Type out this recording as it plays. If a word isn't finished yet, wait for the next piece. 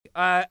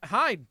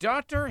Hi,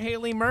 Dr.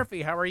 Haley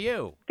Murphy. How are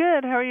you?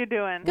 Good. How are you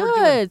doing? We're doing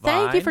Good.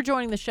 Thank you fine. for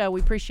joining the show.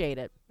 We appreciate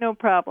it. No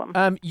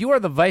problem. You are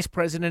the vice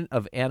president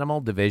of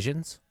animal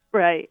divisions.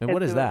 Right. And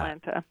what at is Zoo that?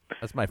 Atlanta.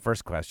 That's my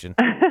first question.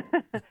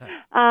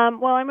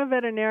 Well, I'm a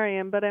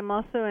veterinarian, but I'm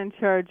also in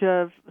charge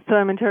of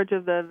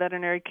the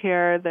veterinary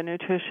care, the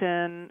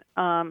nutrition,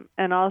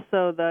 and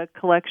also the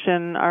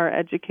collection, our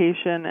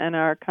education, and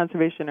our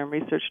conservation and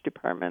research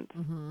departments.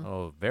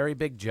 Oh, very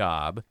big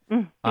job.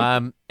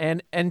 Mm-hmm.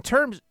 And in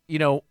terms,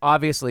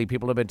 obviously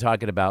people have been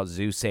talking about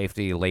zoo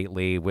safety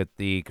lately with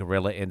the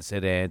gorilla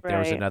incident. There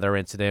was Right. another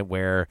incident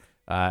where,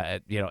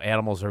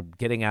 animals are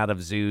getting out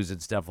of zoos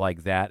and stuff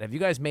like that. Have you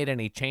guys made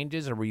any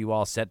changes, or were you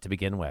all set to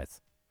begin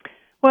with?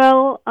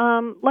 Well,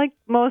 like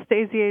most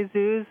AZA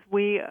zoos,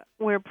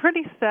 we're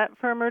pretty set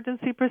for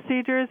emergency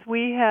procedures.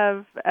 We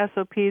have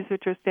SOPs,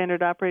 which are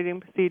standard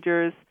operating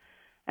procedures,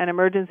 and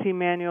emergency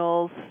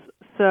manuals.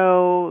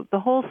 So the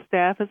whole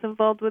staff is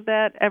involved with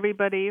that.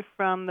 Everybody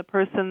from the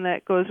person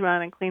that goes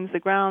around and cleans the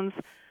grounds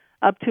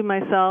up to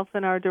myself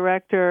and our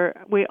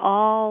director, we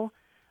all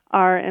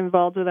are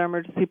involved with our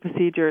emergency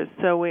procedures.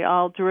 So we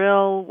all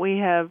drill. We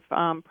have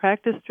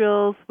practice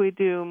drills. We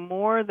do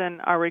more than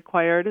are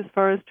required as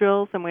far as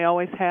drills, and we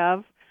always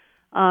have.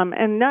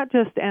 And not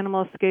just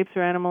animal escapes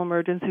or animal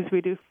emergencies.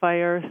 We do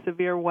fire,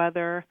 severe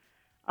weather.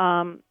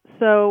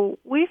 So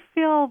we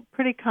feel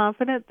pretty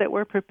confident that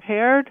we're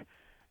prepared.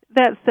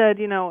 That said,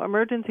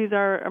 emergencies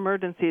are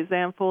emergencies. They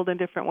unfold in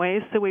different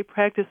ways, so we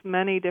practice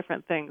many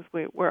different things.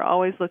 We're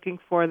always looking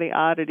for the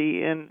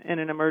oddity in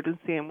an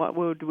emergency and what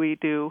would we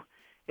do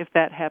if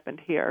that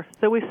happened here.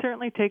 So we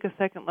certainly take a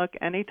second look.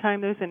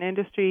 Anytime there's an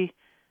industry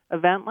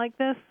event like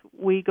this,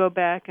 we go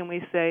back and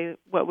we say,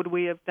 what would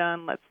we have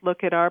done? Let's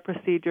look at our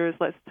procedures.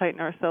 Let's tighten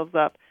ourselves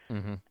up.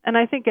 Mm-hmm. And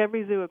I think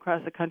every zoo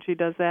across the country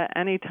does that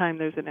anytime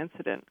there's an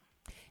incident.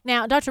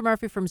 Now, Dr.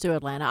 Murphy from Zoo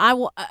Atlanta,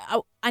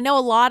 I know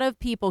a lot of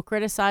people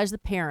criticize the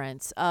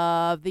parents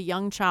of the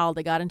young child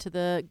that got into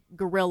the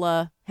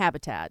gorilla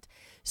habitat.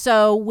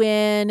 So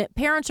when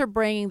parents are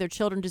bringing their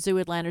children to Zoo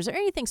Atlanta, is there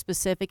anything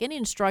specific, any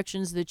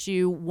instructions that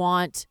you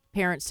want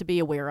parents to be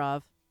aware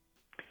of?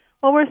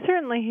 Well, we're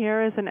certainly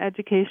here as an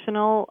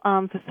educational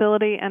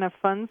facility and a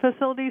fun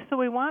facility, so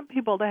we want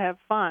people to have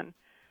fun.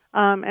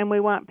 And we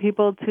want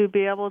people to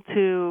be able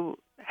to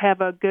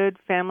have a good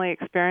family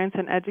experience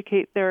and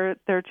educate their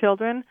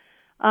children.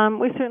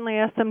 We certainly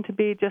ask them to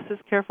be just as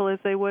careful as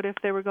they would if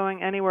they were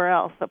going anywhere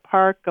else, a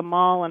park, a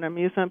mall, an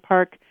amusement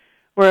park.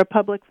 We're a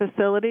public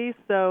facility,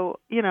 so,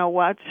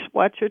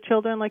 watch your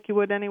children like you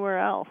would anywhere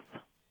else.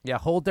 Yeah,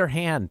 hold their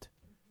hand.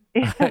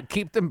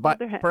 Keep them,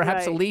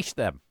 perhaps right. leash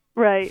them.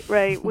 Right.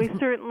 We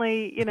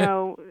certainly,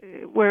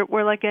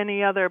 we're like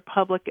any other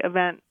public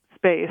event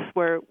space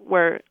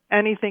where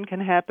anything can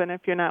happen if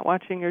you're not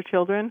watching your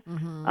children.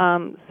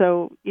 Mm-hmm.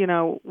 So,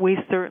 we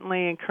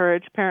certainly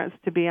encourage parents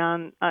to be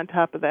on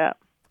top of that.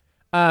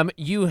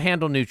 You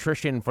handle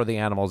nutrition for the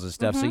animals and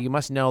stuff, so you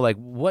must know,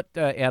 what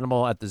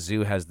animal at the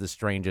zoo has the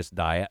strangest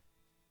diet?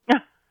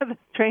 The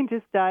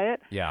strangest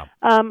diet? Yeah.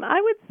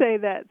 I would say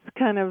that's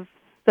kind of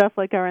stuff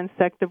like our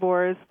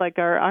insectivores, like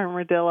our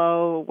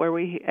armadillo, where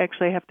we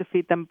actually have to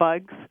feed them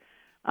bugs.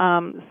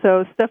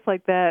 So stuff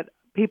like that,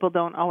 people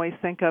don't always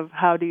think of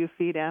how do you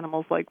feed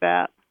animals like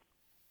that.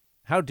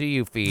 How do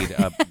you feed?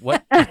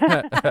 What?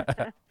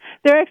 There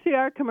actually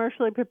are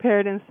commercially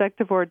prepared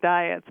insectivore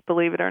diets,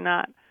 believe it or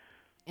not.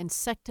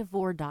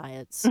 Insectivore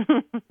diets.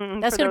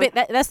 That's going to be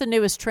that's the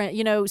newest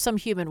trend. Some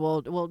human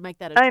will make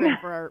that a trend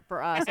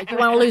for us. Like, you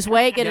want to lose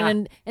weight, get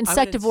an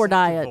insectivore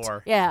diet.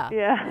 Yeah.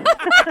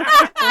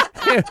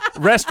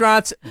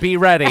 Restaurants, be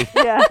ready.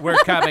 Yeah. We're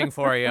coming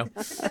for you.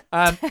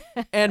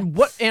 And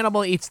what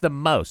animal eats the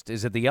most?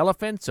 Is it the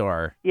elephants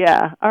or?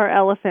 Yeah, our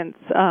elephants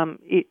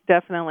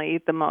definitely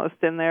eat the most,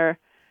 and they're,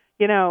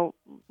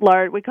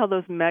 large. We call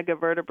those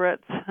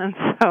megavertebrates, and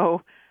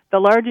so the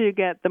larger you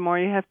get, the more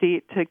you have to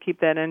eat to keep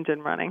that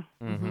engine running.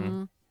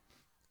 Mm-hmm.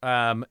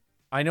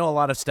 I know a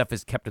lot of stuff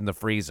is kept in the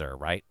freezer,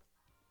 right?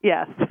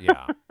 Yes.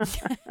 Yeah.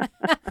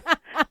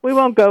 We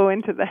won't go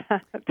into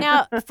that.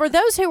 Now, for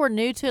those who are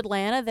new to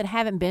Atlanta that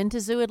haven't been to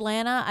Zoo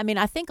Atlanta,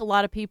 I think a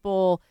lot of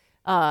people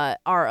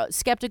are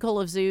skeptical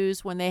of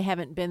zoos when they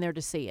haven't been there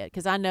to see it.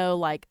 Because I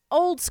know,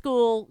 old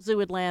school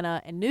Zoo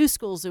Atlanta and new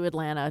school Zoo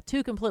Atlanta,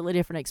 two completely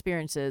different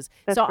experiences.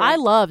 That's so right. I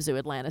love Zoo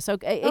Atlanta. So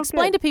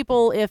explain to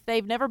people, if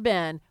they've never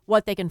been,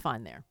 what they can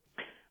find there.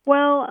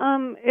 Well,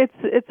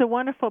 it's a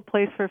wonderful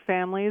place for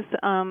families.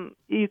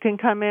 You can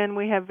come in.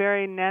 We have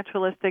very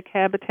naturalistic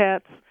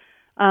habitats.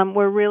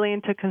 We're really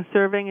into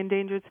conserving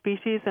endangered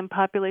species and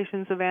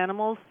populations of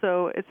animals,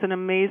 so it's an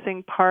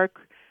amazing park.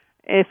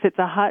 If it's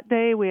a hot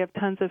day, we have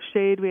tons of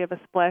shade. We have a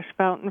splash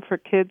fountain for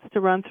kids to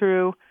run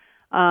through.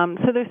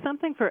 So there's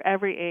something for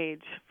every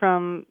age,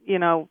 from,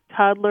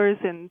 toddlers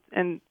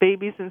and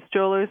babies and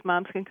strollers.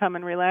 Moms can come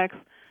and relax,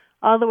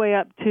 all the way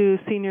up to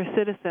senior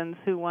citizens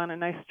who want a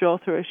nice stroll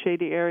through a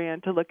shady area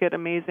and to look at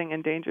amazing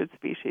endangered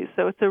species.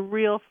 So it's a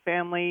real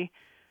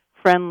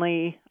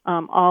family-friendly,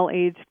 all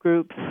age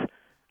groups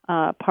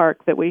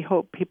park that we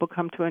hope people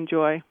come to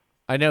enjoy.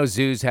 I know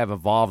zoos have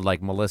evolved,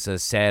 like Melissa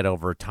said,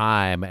 over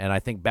time. And I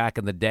think back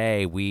in the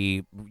day,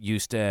 we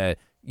used to,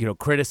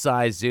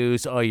 criticize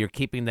zoos. Oh, you're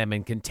keeping them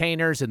in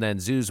containers. And then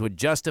zoos would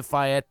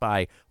justify it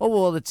by, oh,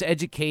 well, it's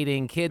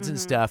educating kids and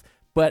stuff.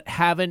 But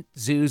haven't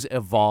zoos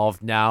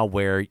evolved now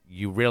where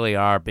you really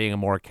are being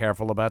more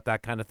careful about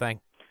that kind of thing?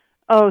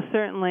 Oh,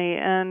 certainly.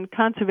 And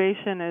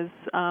conservation is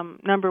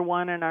number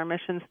one in our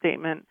mission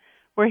statement.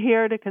 We're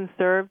here to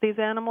conserve these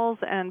animals,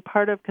 and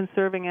part of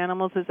conserving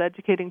animals is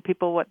educating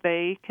people what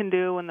they can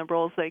do and the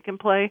roles they can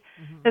play,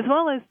 as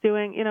well as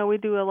doing, we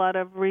do a lot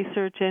of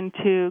research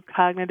into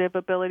cognitive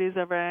abilities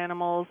of our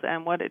animals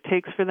and what it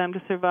takes for them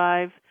to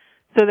survive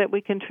so that we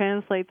can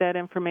translate that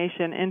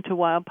information into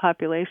wild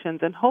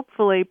populations and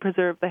hopefully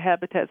preserve the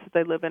habitats that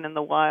they live in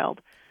the wild.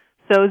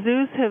 So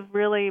zoos have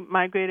really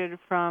migrated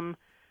from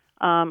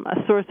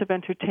a source of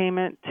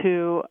entertainment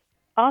to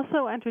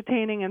also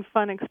entertaining and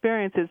fun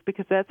experiences,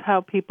 because that's how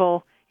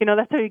people,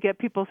 that's how you get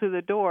people through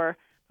the door.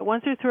 But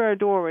once they're through our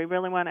door, we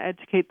really want to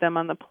educate them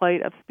on the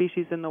plight of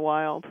species in the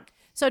wild.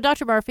 So,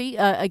 Dr. Murphy,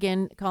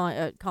 again,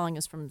 calling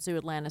us from Zoo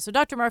Atlanta. So,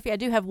 Dr. Murphy, I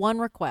do have one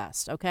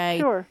request, okay?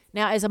 Sure.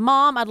 Now, as a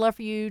mom, I'd love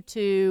for you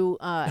to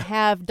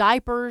have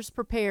diapers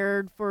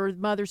prepared for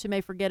mothers who may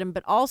forget them,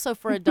 but also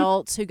for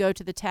adults who go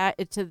to the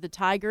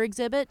tiger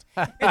exhibit.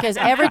 Because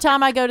every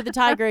time I go to the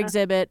tiger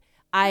exhibit,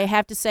 I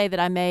have to say that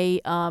I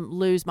may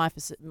lose my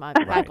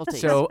faculties.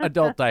 So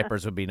adult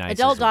diapers would be nice.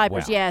 Adult as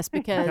diapers, well. yes,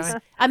 because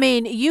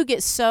you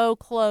get so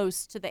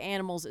close to the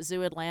animals at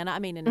Zoo Atlanta. I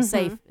mean, in a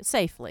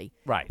safely.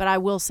 Right. But I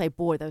will say,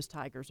 boy, those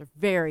tigers are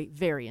very,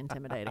 very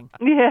intimidating.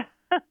 Yeah.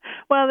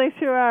 Well, they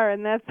sure are,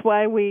 and that's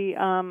why we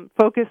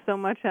focus so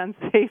much on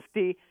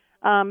safety.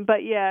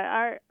 But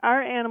yeah,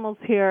 our animals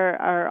here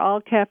are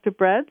all captive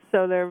bred,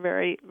 so they're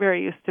very,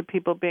 very used to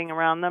people being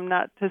around them.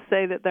 Not to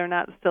say that they're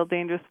not still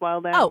dangerous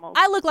wild animals. Oh,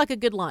 I look like a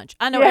good lunch.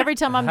 I know every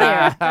time I'm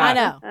there. I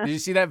know. Did you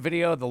see that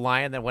video of the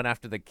lion that went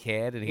after the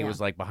kid, and he was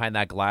like behind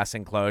that glass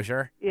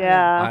enclosure?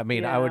 Yeah. I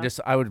mean, I would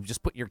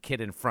just put your kid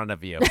in front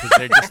of you because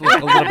they just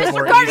look a little bit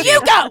more easy.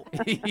 You go.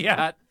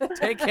 Yeah,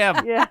 take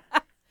him. Yeah.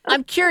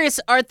 I'm curious,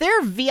 are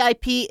there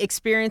VIP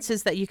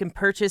experiences that you can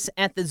purchase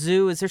at the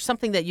zoo? Is there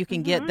something that you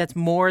can get that's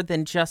more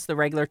than just the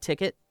regular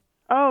ticket?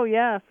 Oh,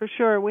 yeah, for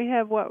sure. We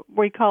have what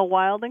we call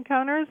wild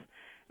encounters,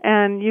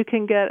 and you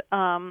can get,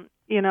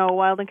 a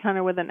wild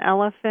encounter with an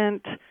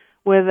elephant,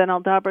 with an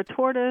Aldabra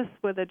tortoise,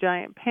 with a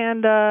giant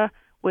panda,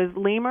 with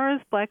lemurs,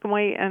 black and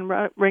white and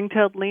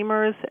ring-tailed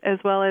lemurs, as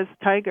well as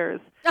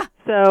tigers.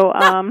 So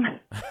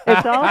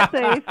it's all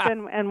safe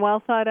and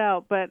well thought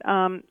out. But,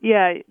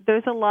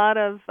 there's a lot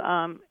of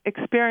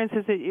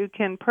experiences that you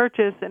can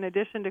purchase in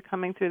addition to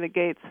coming through the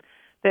gates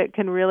that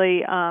can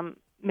really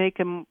make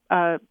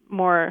a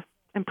more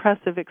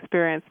impressive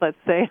experience, let's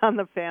say, on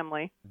the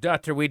family.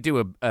 Doctor, we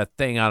do a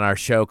thing on our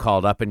show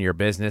called Up in Your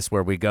Business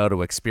where we go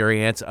to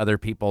experience other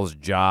people's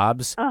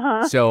jobs.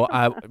 So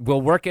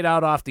we'll work it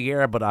out off the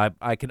air, but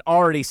I can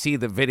already see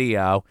the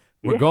video.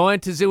 We're going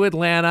to Zoo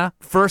Atlanta.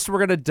 First, we're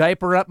going to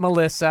diaper up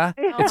Melissa.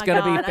 It's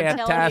going to be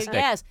fantastic.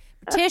 Yes.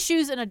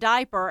 Tissues and a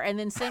diaper, and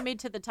then send me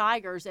to the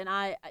tigers, and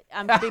I'm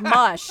going to be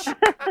mush.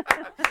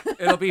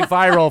 It'll be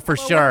viral for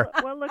sure.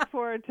 We'll look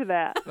forward to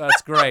that.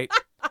 That's great.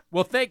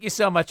 Well, thank you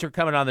so much for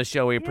coming on the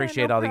show. We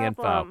appreciate no all the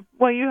problem. info.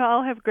 Well, you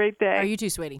all have a great day. Oh, you too, sweetie.